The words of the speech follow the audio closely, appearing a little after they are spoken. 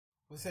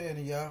What's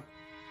happening, y'all?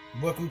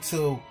 Welcome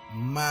to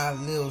my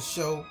little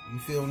show. You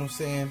feel what I'm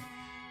saying?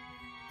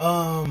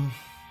 I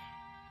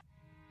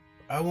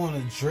want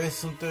to address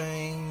some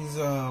things.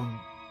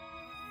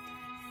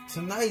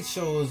 Tonight's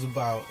show is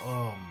about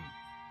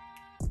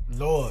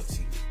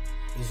loyalty.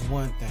 Is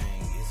one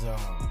thing. Is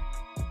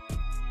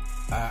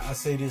I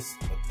say this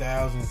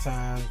 1,000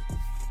 times.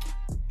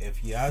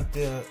 If you're out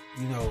there,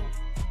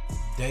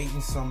 dating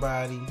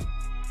somebody,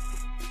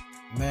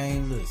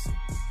 man, listen.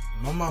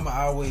 My mama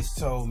always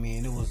told me,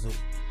 and it was a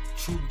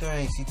true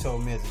thing she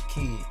told me as a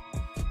kid.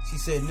 She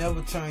said,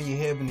 never turn your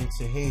heaven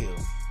into hell.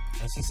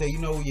 And she said, you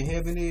know where your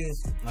heaven is?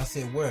 And I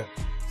said, where?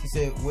 She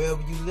said, wherever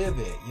you live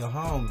at, your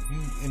home. If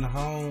you in a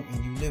home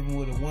and you living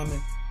with a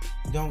woman,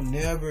 don't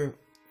never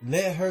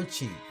let her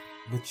cheat,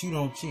 but you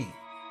don't cheat.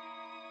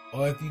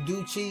 Or if you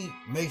do cheat,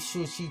 make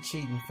sure she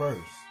cheating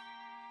first.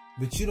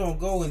 But you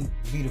don't go and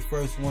be the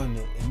first one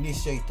to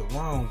initiate the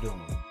wrongdoing.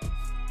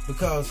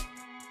 Because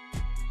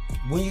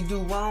when you do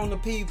wrong to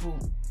people,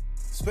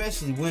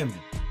 especially women,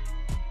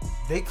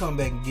 they come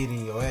back and get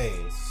in your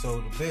ass.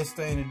 So the best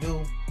thing to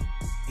do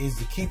is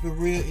to keep it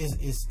real.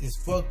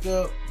 It's fucked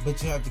up,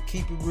 but you have to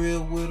keep it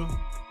real with them.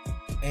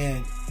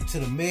 And to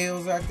the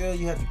males out there,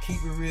 you have to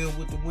keep it real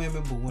with the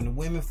women. But when the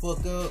women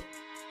fuck up,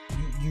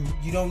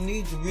 you don't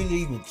need to really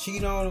even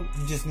cheat on them.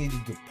 You just need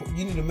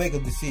to make a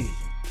decision.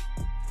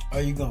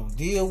 Are you gonna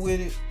deal with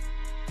it,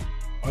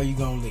 or are you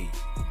gonna leave?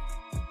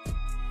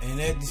 And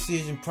that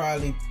decision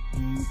probably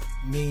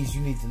means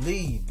you need to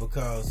leave,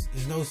 because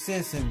there's no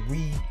sense in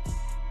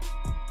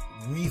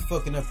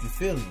fucking up your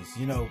feelings,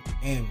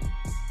 and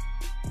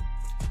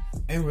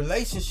in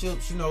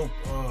relationships,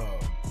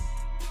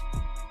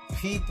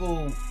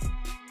 people,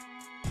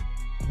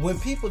 when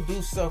people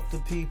do stuff to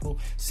people,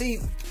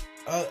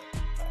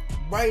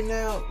 right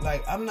now,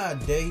 like, I'm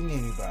not dating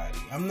anybody.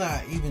 I'm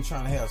not even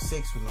trying to have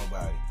sex with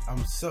nobody.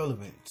 I'm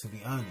celibate, to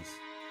be honest.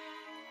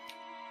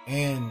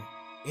 And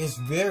it's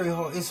very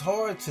hard. It's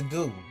hard to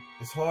do.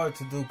 It's hard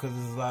to do because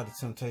there's a lot of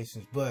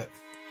temptations. But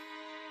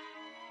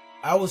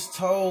I was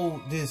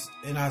told this,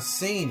 and I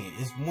seen it.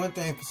 It's one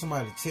thing for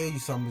somebody to tell you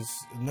something.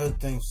 It's another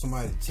thing for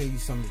somebody to tell you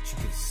something that you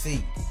can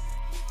see.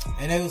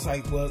 And they was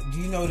like, well, do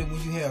you know that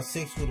when you have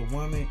sex with a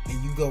woman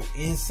and you go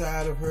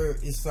inside of her,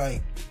 it's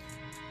like,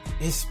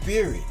 it's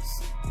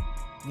spirits.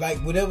 Like,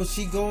 whatever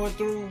she going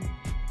through,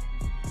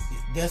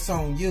 that's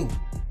on you.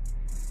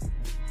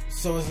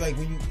 So it's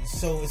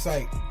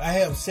like I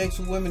have sex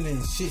with women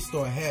and shit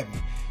start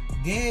happening.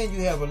 Then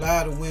you have a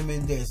lot of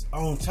women that's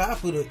on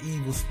top of the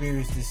evil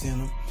spirits that's in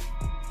them.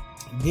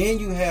 Then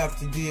you have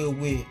to deal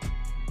with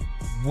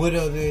what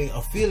are they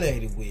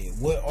affiliated with?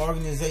 What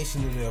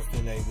organization are they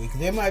affiliated with? Because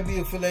they might be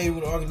affiliated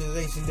with an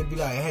organization that be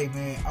like, hey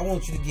man, I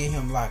want you to get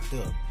him locked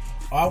up.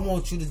 Or I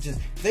want you to just...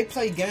 They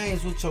play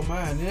games with your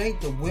mind. It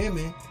ain't the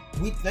women.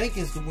 We think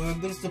it's the women,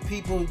 but it's the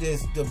people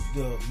that's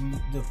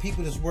the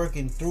people that's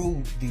working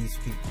through these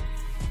people.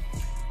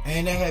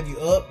 And they have you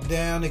up,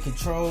 down, and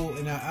control.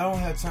 And I don't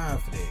have time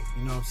for that.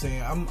 You know what I'm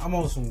saying? I'm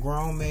on some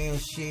grown man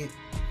shit.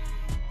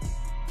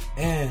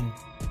 And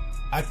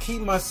I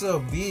keep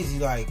myself busy.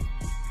 Like,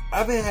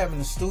 I've been having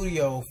a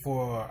studio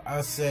for,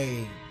 I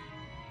say,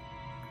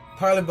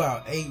 probably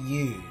about 8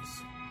 years.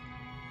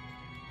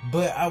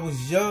 But I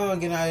was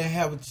young and I didn't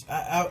have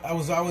I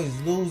was always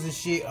losing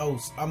shit. I'm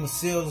gonna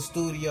sell the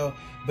studio,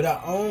 but I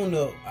own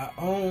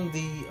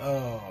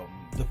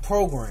the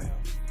program,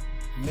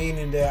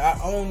 meaning that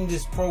I own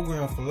this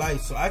program for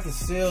life, so I can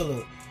sell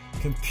the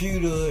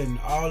computer and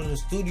all of the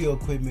studio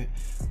equipment.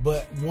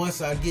 But once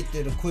I get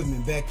that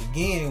equipment back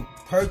again,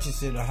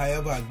 purchase it or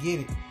however I get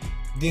it,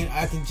 then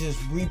I can just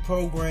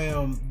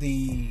reprogram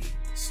the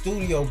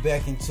studio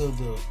back into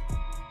the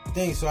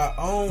thing. So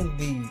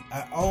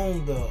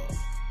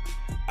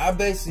I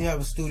basically have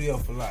a studio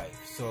for life,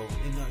 so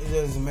it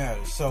doesn't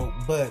matter. So,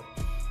 but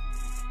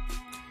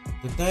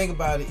the thing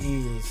about it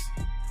is,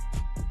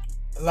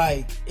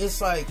 like,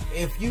 it's like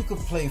if you could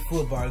play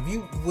football,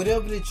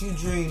 whatever that you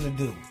dream to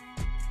do,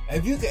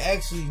 if you could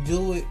actually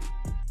do it,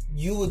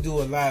 you would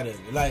do a lot of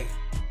it. Like,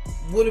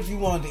 what if you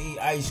wanted to eat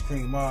ice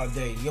cream all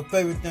day? Your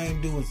favorite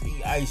thing to do is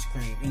eat ice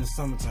cream in the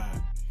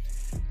summertime.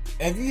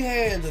 If you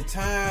had the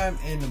time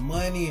and the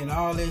money and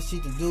all that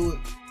shit to do it,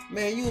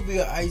 man, you'll be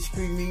an ice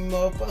cream eating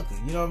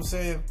motherfucker. You know what I'm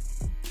saying?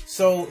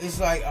 So it's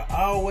like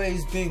I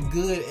always been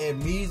good at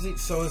music.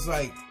 So it's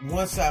like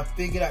once I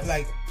figured out,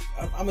 like,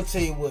 I'm gonna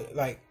tell you what,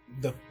 like,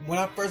 when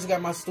I first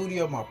got my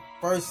studio, my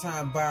first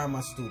time buying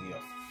my studio,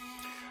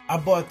 I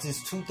bought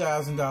this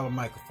 $2,000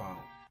 microphone.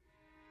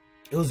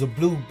 It was a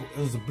blue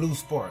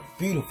Spark,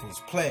 beautiful, it's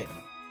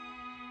platinum,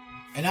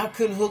 and I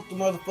couldn't hook the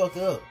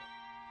motherfucker up.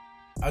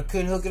 I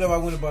couldn't hook it up. I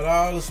went and bought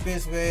all the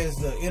expensive ass,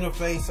 the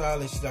interface, all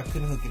that shit. I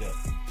couldn't hook it up.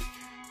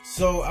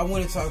 So I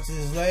went and talked to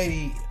this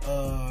lady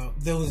that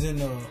was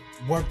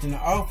worked in the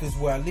office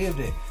where I lived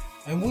at,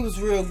 and we was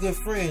real good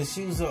friends.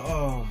 She was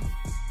a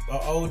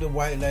older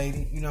white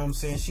lady, you know what I'm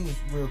saying? She was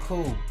real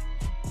cool.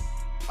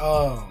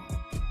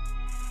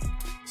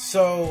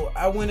 So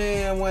I went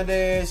in one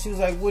day. She was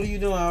like, "What are you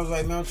doing?" I was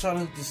like, "Man, I'm trying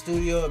to hook the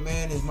studio up,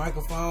 man. This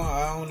microphone,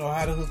 I don't know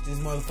how to hook this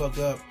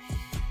motherfucker up."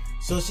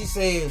 So she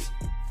says,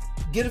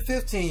 "Get a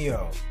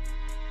 15-year-old."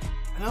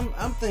 And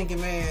I'm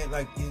thinking, man,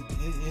 like,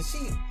 is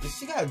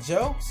she got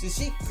jokes? Is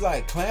she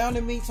like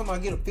clowning me? Talking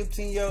about get a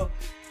 15-year-old?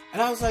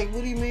 And I was like,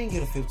 "What do you mean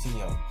get a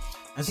 15-year-old?"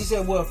 And she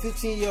said, "Well, a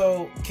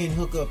 15-year-old can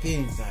hook up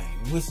anything,"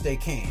 which they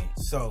can.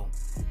 So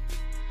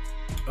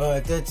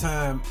at that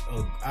time,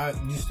 I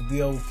used to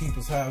be over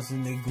people's houses,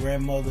 and their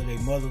mother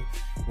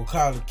would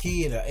call the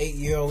kid, an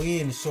 8-year-old,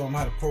 in to show them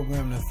how to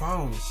program their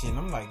phone and shit. And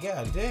I'm like,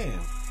 God damn.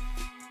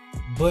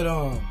 But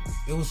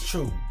it was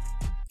true.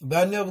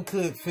 But I never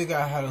could figure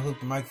out how to hook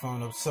the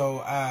microphone up, so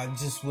I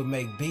just would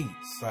make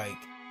beats, like,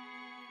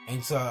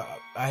 and so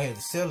I had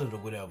to sell it or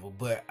whatever.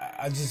 But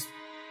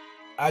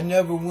I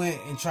never went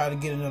and tried to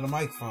get another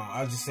microphone.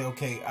 I just say,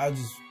 okay, I'll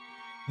just,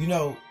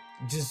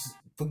 just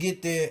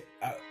forget that.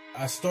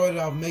 I started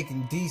off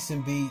making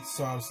decent beats,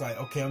 so I was like,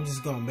 okay, I'm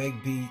just gonna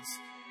make beats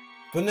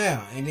for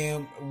now, and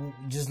then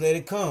just let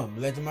it come,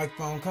 let the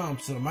microphone come.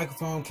 So the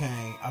microphone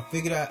came. I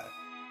figured out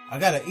I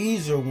got an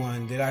easier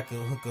one that I could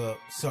hook up.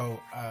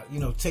 So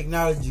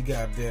technology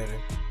got better,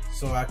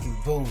 so I can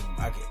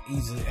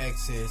easily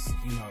access.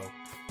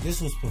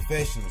 This was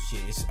professional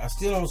shit. I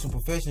still on some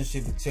professional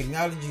shit, but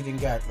technology done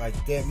got like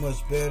that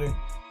much better,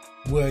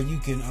 where you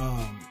can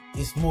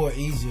it's more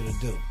easier to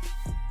do.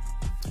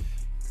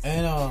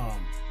 And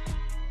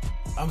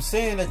I'm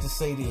saying that to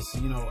say this,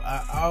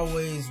 I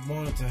always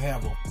wanted to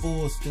have a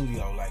full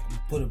studio, like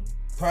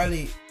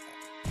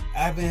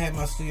I've been had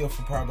my studio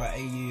for probably about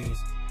 8 years.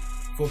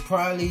 For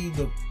probably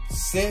the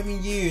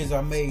 7 years,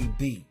 I made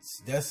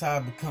beats. That's how I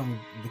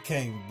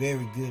became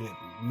very good at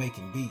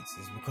making beats.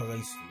 It's because I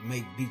used to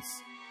make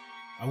beats.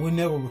 I would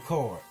never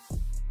record.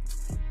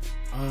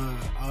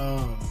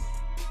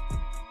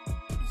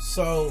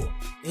 So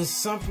it's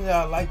something that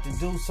I like to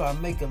do. So I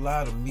make a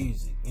lot of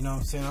music. You know what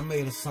I'm saying? I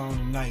made a song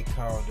tonight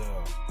called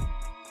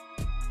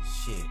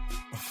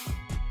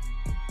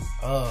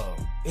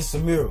It's a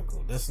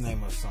Miracle. That's the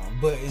name of the song.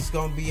 But it's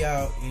gonna be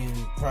out in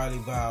probably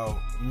about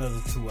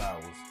another 2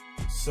 hours.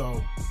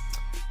 So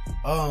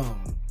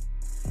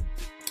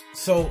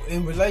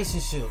in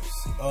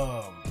relationships,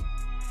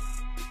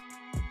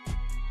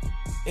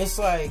 it's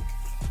like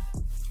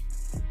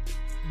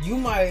you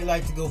might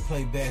like to go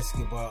play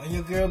basketball, and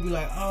your girl be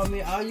like, "Oh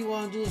man, all you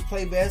want to do is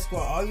play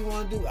basketball. All you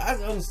want to do." I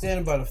understand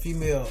about a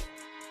female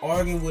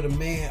arguing with a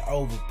man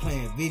over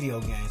playing video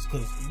games,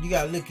 because you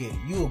gotta look at it.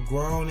 You a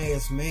grown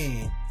ass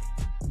man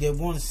that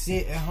want to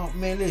sit at home.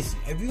 Man, listen,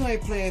 if you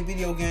ain't playing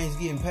video games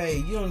getting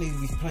paid, you don't need to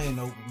be playing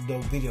no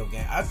video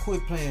game. I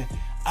quit playing.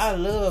 I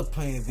love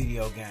playing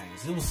video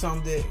games. It was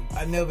something that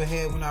I never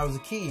had when I was a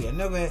kid.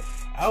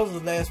 I was the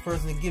last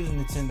person to get a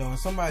Nintendo, and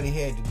somebody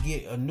had to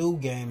get a new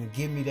game and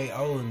give me their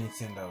old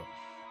Nintendo.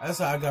 That's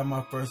how I got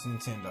my first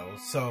Nintendo.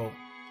 So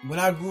when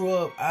I grew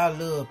up, I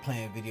loved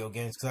playing video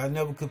games because I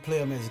never could play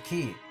them as a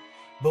kid.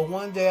 But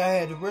one day I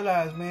had to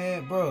realize,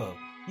 man, bro,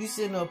 you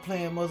sitting up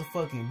playing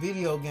motherfucking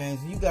video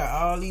games and you got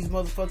all these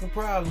motherfucking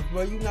problems,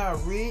 bro. You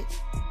not rich.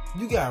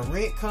 You got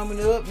rent coming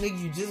up, nigga.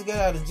 You just got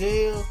out of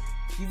jail.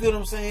 You feel what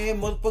I'm saying?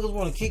 Motherfuckers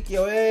want to kick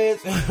your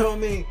ass. You know what I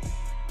mean?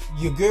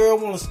 Your girl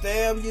want to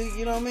stab you.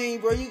 You know what I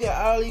mean, bro? You got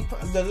all these.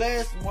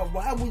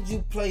 Why would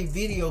you play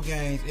video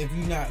games if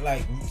you're not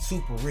like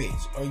super rich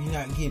or you're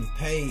not getting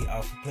paid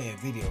off of playing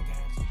video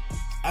games?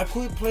 I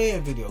quit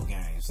playing video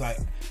games. Like,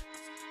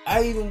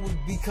 I even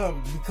would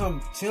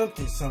become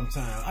tempted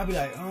sometimes. I'd be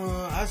like,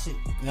 I should.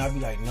 And I'd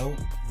be like, nope.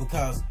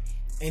 Because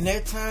in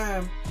that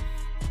time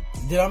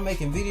that I'm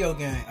making video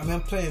games,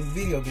 I'm playing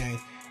video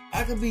games,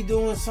 I could be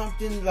doing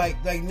something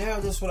like now.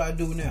 That's what I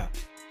do now.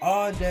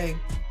 All day,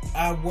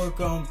 I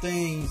work on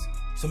things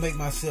to make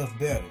myself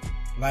better.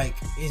 Like,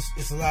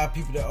 it's a lot of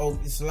people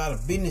it's a lot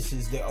of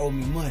businesses that owe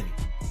me money.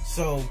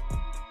 So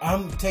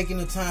I'm taking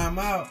the time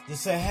out to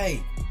say,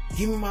 hey,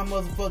 give me my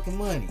motherfucking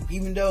money.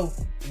 Even though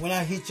when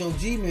I hit your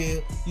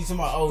Gmail, you talking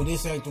about, oh,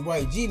 this ain't the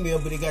right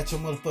Gmail, but it got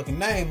your motherfucking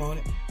name on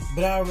it.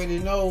 But I already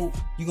know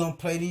you're going to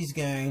play these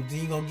games, then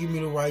you're going to give me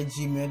the right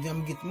Gmail, then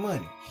I'm going to get the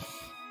money.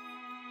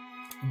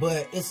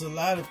 But it's a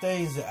lot of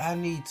things that I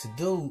need to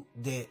do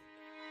that,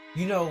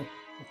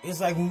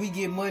 it's like when we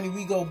get money,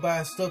 we go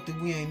buy stuff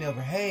that we ain't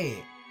never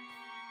had.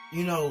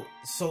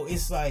 So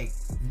it's like,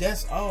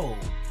 that's old.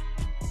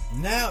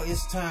 Now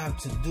it's time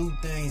to do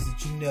things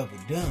that you never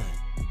done.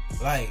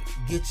 Like,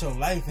 get your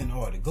life in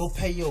order. Go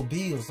pay your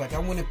bills. Like, I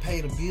went and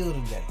paid a bill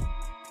today.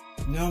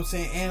 You know what I'm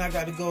saying? And I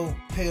got to go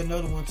pay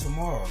another one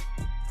tomorrow.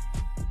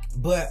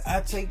 But I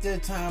take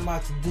that time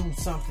out to do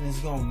something that's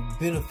going to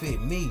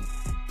benefit me.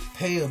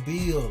 Pay a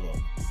bill, or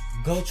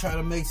go try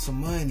to make some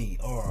money,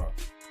 or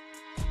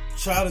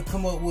try to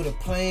come up with a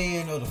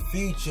plan or the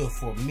future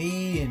for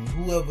me and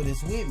whoever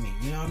that's with me.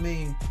 You know what I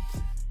mean?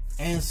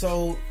 And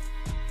so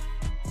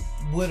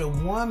with a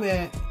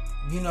woman,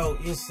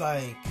 it's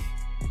like,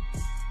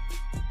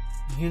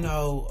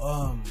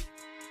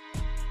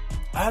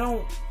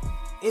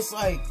 it's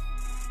like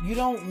you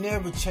don't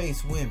never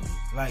chase women.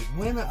 Like,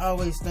 women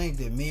always think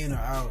that men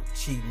are out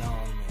cheating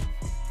on them.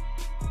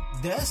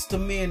 That's the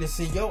men that's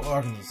in your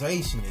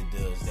organization that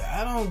does that.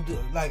 I don't do,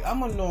 like,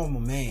 I'm a normal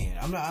man.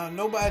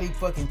 Nobody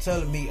fucking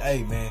telling me,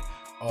 hey man,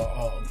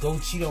 go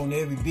cheat on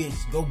every bitch,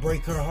 go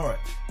break her heart.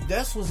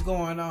 That's what's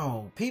going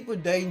on. People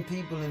dating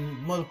people and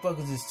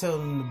motherfuckers is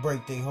telling them to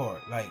break their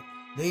heart. Like,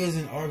 they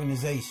isn't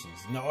organizations.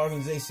 And the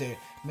organization said,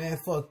 man,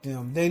 fuck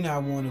them. They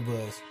not one of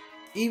us.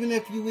 Even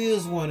if you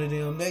is one of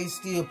them, they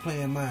still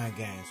playing mind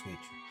games with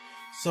you.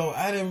 So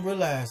I didn't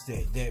realize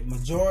that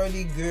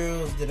majority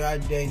girls that I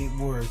dated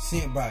were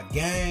sent by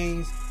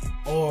gangs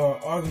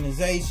or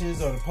organizations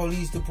or the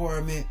police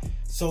department.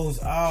 So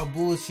it's all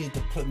bullshit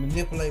to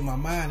manipulate my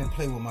mind and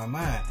play with my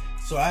mind.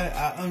 So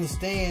I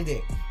understand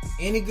that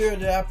any girl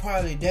that I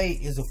probably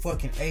date is a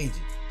fucking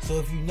agent. So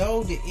if you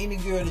know that any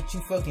girl that you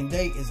fucking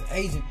date is an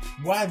agent,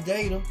 why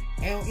date them?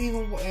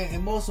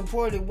 And most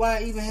importantly,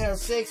 why even have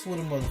sex with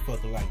a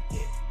motherfucker like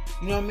that?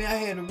 You know what I mean? I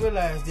had to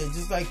realize that,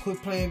 just like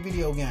quit playing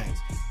video games.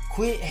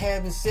 Quit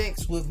having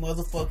sex with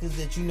motherfuckers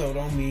that you know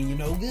don't mean you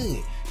no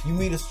good. You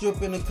meet a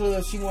stripper in the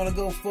club, she wanna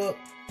go fuck,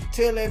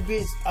 tell that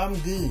bitch I'm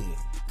good.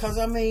 Cause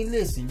I mean,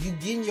 listen, you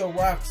getting your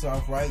rocks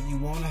off, right? You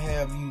wanna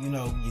have, you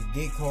know, your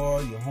dick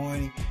hard, you're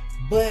horny.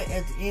 But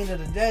at the end of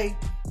the day,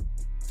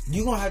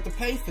 you gonna have to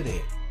pay for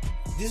that.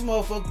 This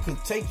motherfucker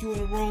could take you in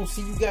the room,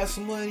 see you got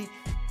some money,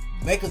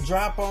 make a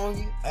drop on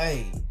you.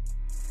 Hey,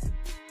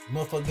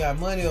 motherfucker got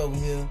money over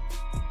here.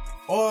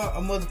 Or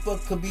a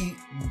motherfucker could be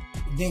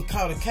then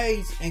caught a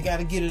case and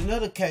gotta get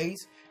another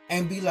case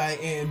and be like,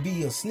 and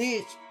be a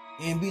snitch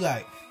and be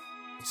like,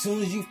 as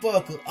soon as you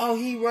fuck her, oh,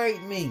 he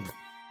raped me,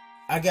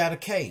 I got a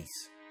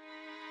case.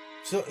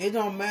 So it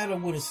don't matter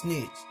with a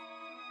snitch.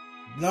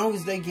 As long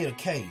as they get a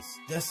case,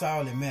 that's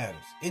all that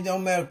matters. It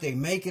don't matter if they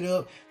make it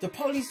up. The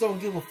police don't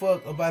give a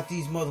fuck about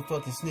these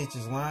motherfucking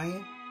snitches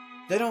lying.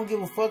 They don't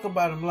give a fuck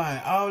about them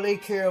lying. All they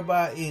care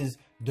about is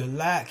the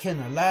lie. Can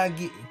a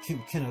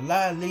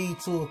lie lead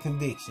to a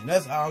conviction?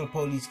 That's all the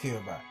police care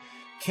about.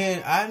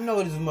 I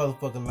know this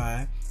motherfucker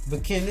lying,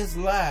 but can this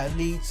lie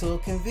lead to a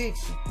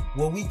conviction?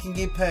 Well, we can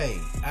get paid.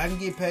 I can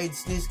get paid, the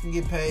snitch can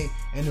get paid,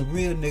 and the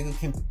real nigga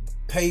can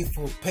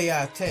pay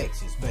our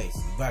taxes,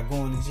 basically, by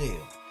going to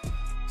jail.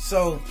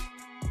 So,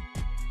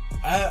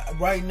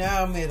 right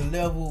now I'm at a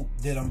level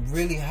that I'm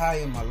really high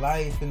in my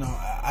life, and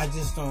I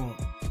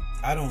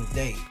don't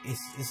date.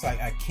 It's like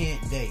I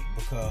can't date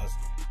because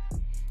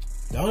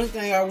the only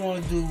thing I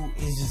want to do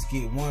is just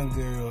get one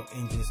girl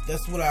and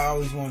that's what I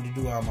always wanted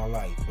to do all my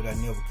life, but I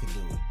never could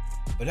do it.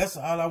 But that's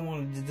all I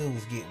wanted to do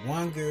was get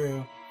one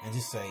girl and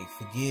just say,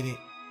 forget it.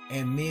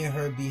 And me and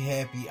her be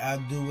happy. I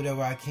do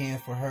whatever I can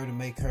for her to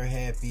make her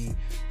happy.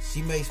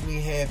 She makes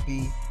me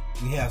happy.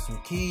 We have some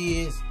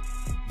kids.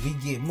 We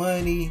get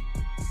money.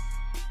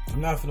 I'm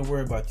not gonna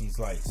worry about these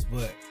lights,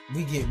 but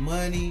we get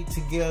money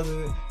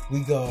together. We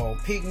go on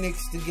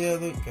picnics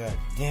together. God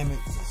damn it,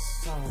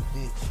 this son of a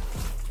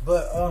bitch.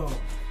 But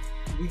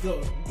we go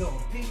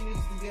on picnics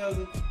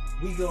together.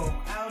 We go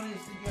on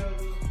outings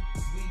together.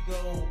 We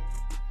go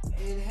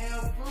and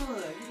have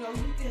fun. You know,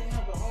 you can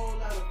have a whole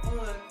lot of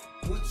fun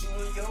with you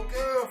and your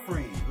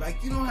girlfriend.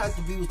 Like, you don't have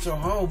to be with your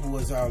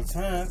homeboys all the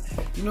time.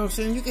 You know what I'm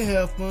saying? You can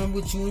have fun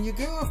with you and your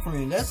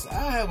girlfriend.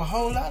 I have a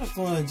whole lot of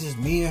fun, just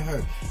me and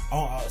her,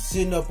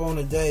 sitting up on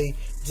a day,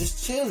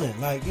 just chilling.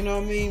 Like, you know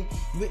what I mean?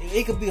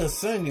 It could be a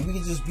Sunday. We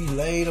could just be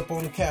laid up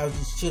on the couch,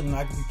 just chilling.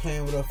 I could be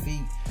playing with her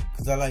feet,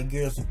 because I like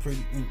girls who are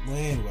pretty. Well,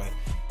 anyway.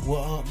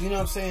 Well, you know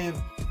what I'm saying?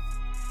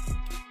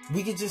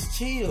 We could just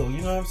chill,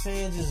 you know what I'm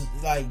saying? Just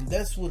like,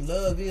 that's what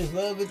love is.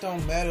 Love, it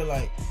don't matter.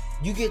 Like,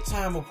 you get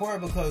time apart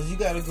because you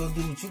gotta go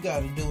do what you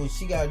gotta do, and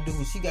she gotta do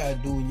what she gotta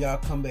do, and y'all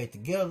come back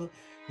together.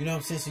 You know what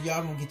I'm saying? So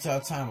y'all gonna get y'all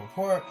time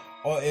apart.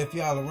 Or if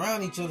y'all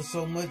around each other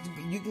so much,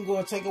 you can go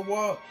and take a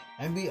walk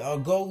and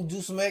go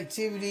do some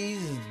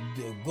activities,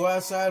 and go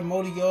outside,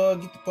 mow the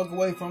yard, get the fuck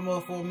away from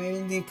her for a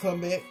minute, and then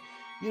come back.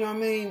 You know what I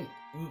mean?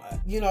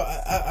 You know,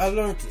 I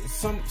learned,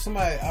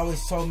 somebody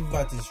always told me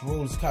about this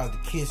rule. It's called the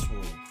KISS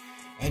rule.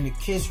 And the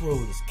KISS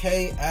rule is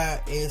KISS,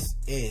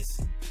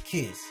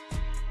 KISS.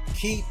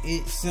 Keep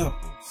it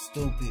simple,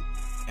 stupid.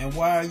 And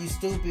why are you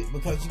stupid?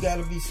 Because you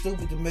gotta be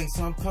stupid to make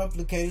something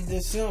complicated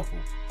that's simple.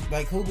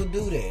 Like, who would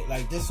do that?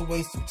 Like, that's a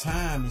waste of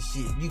time and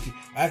shit.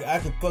 I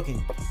could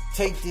fucking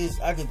take this.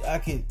 I could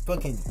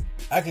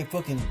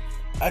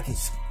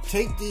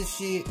take this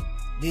shit,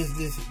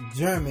 this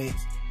Germ-X,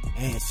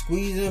 and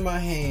squeeze it in my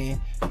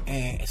hand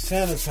and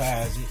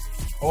sanitize it,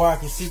 or I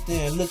can sit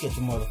there and look at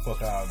the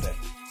motherfucker all day.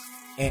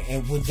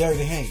 And with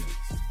dirty hands.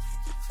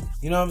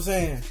 You know what I'm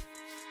saying?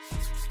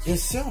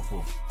 It's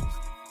simple.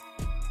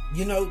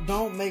 You know,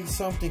 don't make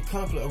something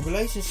complicated. A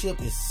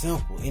relationship is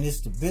simple, and it's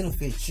to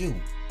benefit you.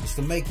 It's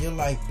to make your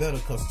life better,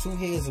 because two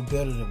heads are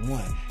better than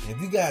one. And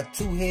if you got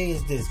two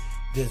heads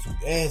that's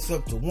adds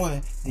up to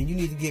one, then you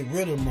need to get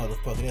rid of the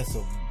motherfucker.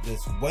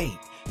 That's weight.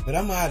 But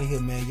I'm out of here,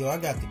 man. Yo, I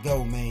got to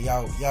go, man.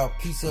 Y'all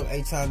peace up.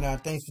 8 times 9.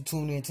 Thanks for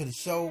tuning into the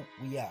show.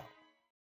 We out.